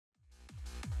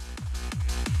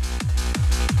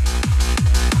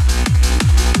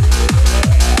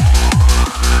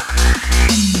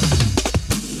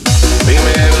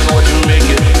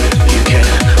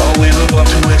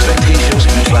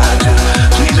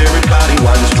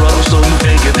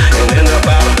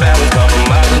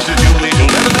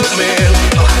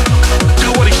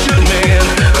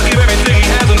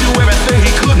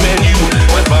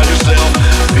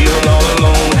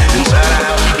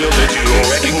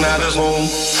father's home.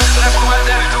 That's what my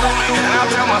daddy told me, and I'll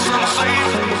tell my son the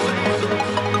same.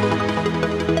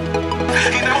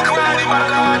 He never cried, he might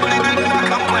have lied, but he did not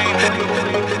complain.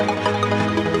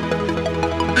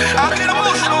 I get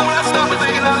emotional when I stop and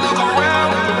think and I look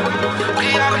around.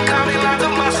 Beyond the county lines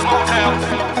of my small town.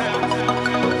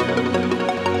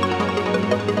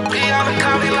 Beyond the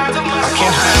county lines of my small town. I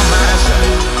can't hide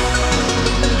myself.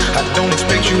 I don't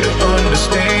expect you to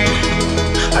understand.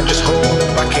 I just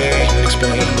hope I can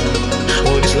explain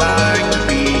what it's like to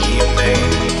be a man.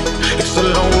 It's a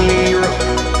lonely road,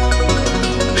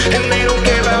 and they don't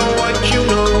care about what you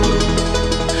know.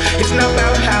 It's not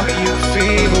about how you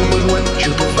feel, but what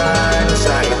you provide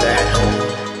inside that home.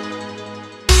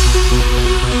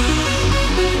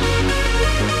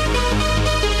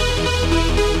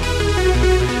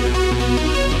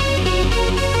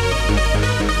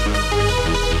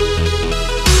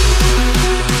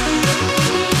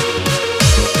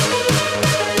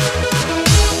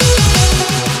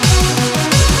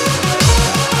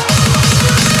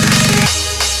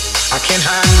 Can't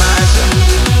hide myself.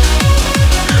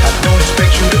 I don't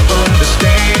expect you to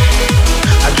understand.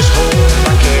 I just hope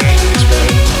I can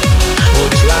explain what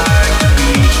it's like to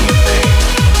be a man.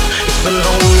 It's a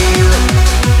lonely road,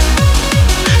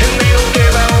 and they don't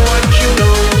care about what you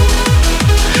know.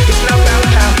 It's not about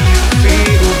how you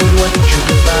feel, but what you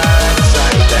provide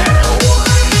inside that home.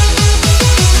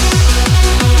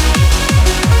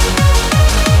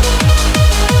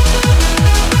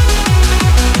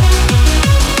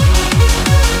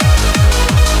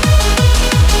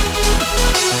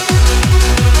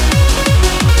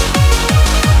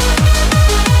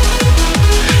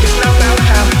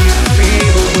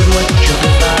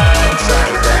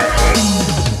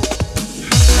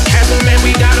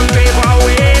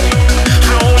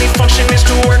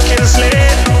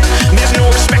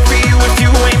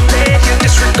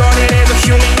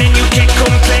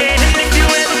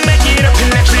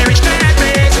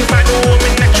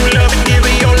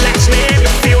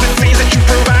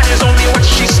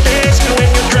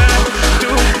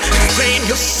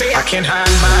 I can't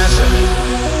hide myself.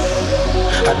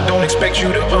 I don't expect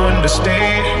you to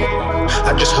understand.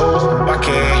 I just hope I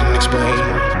can explain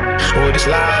what it's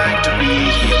like to be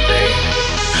a man.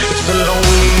 It's a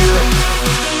lonely road,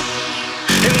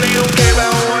 and they don't care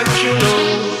about what you know.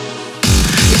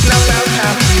 It's not about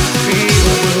how